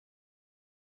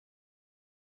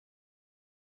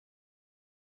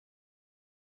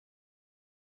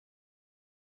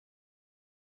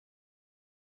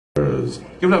Farmers.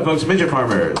 Give it up, folks, Midget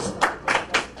Farmers.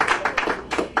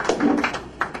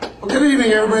 Well, good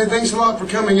evening, everybody. Thanks a lot for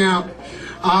coming out.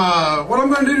 What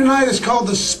I'm going to do tonight is called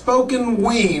the Spoken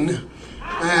Ween.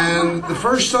 And the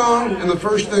first song and the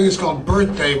first thing is called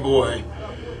Birthday Boy.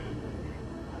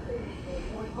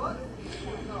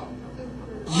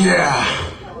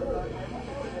 Yeah.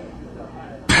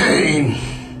 Pain.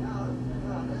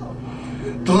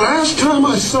 The last time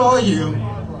I saw you,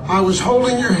 I was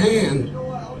holding your hand,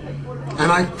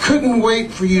 and I couldn't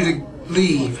wait for you to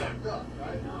leave.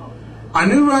 I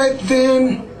knew right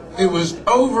then it was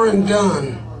over and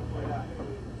done,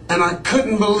 and I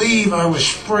couldn't believe I was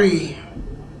free.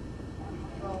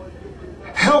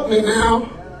 Help me now.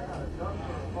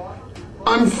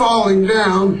 I'm falling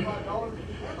down,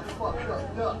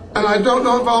 and I don't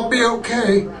know if I'll be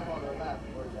okay.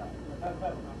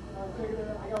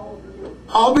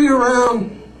 I'll be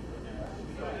around.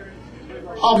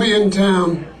 I'll be in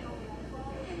town.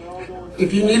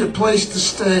 If you need a place to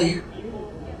stay.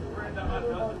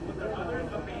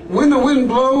 When the wind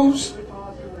blows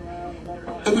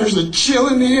and there's a chill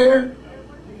in the air,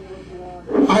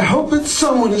 I hope that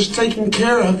someone is taking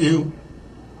care of you.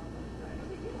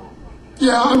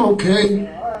 Yeah, I'm okay.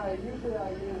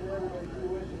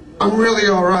 I'm really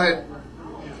all right.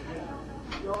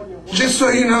 Just so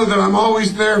you know that I'm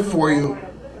always there for you.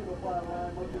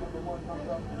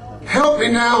 Help me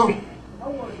now.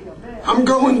 I'm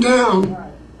going down,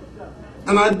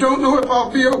 and I don't know if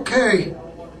I'll be okay.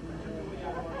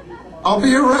 I'll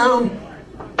be around.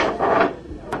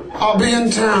 I'll be in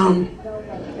town.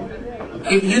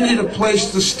 If you need a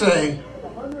place to stay.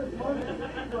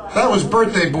 That was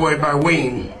Birthday Boy by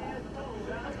Ween.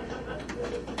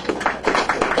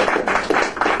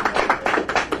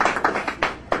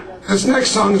 This next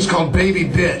song is called Baby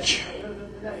Bitch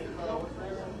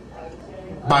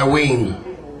by Ween.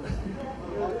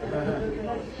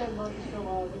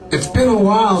 It's been a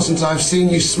while since I've seen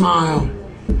you smile,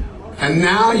 and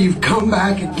now you've come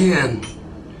back again.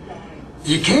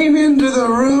 You came into the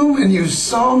room and you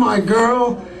saw my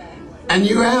girl, and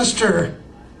you asked her,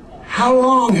 how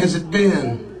long has it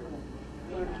been?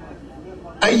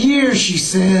 A year, she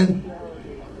said.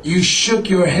 You shook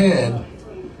your head.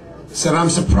 Said, I'm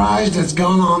surprised it's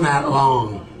gone on that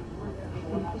long.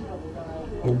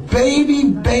 Well, baby,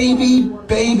 baby,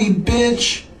 baby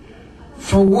bitch,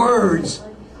 for words,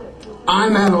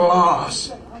 I'm at a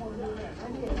loss.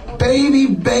 Baby,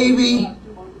 baby,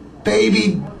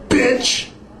 baby bitch,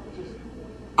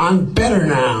 I'm better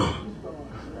now.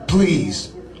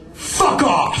 Please, fuck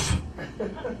off.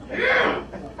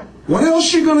 What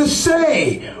else you gonna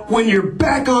say when you're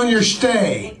back on your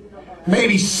stay?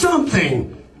 Maybe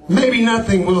something. Maybe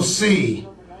nothing, we'll see.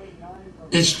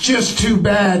 It's just too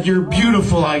bad you're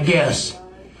beautiful, I guess.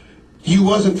 You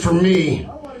wasn't for me,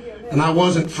 and I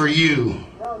wasn't for you.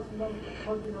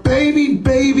 Baby,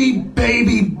 baby,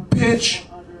 baby, bitch,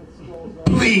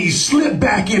 please slip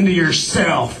back into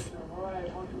yourself.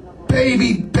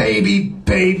 Baby, baby,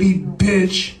 baby,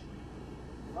 bitch,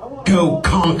 go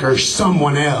conquer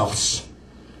someone else.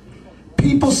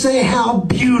 People say how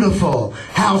beautiful,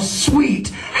 how sweet,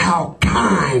 how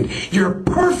kind. You're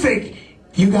perfect.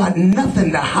 You got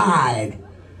nothing to hide.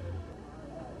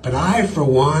 But I, for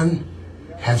one,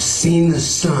 have seen the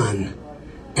sun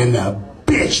and the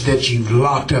bitch that you've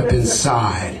locked up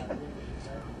inside.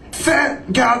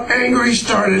 Fat, got angry,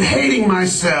 started hating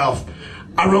myself.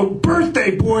 I wrote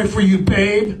Birthday Boy for you,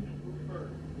 babe.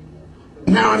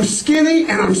 Now I'm skinny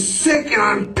and I'm sick and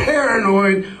I'm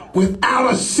paranoid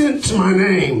without a cent to my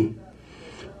name.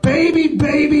 Baby,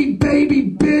 baby, baby,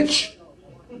 bitch.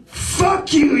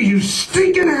 Fuck you, you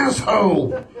stinking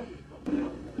asshole.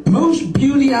 Most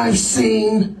beauty I've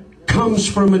seen comes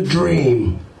from a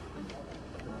dream.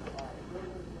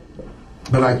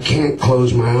 But I can't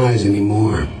close my eyes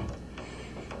anymore.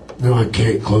 No, I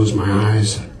can't close my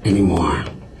eyes anymore.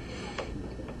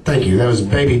 Thank you. That was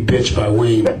Baby Bitch by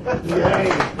Ween.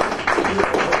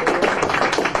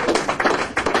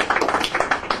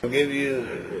 I'll give you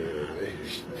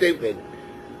stupid.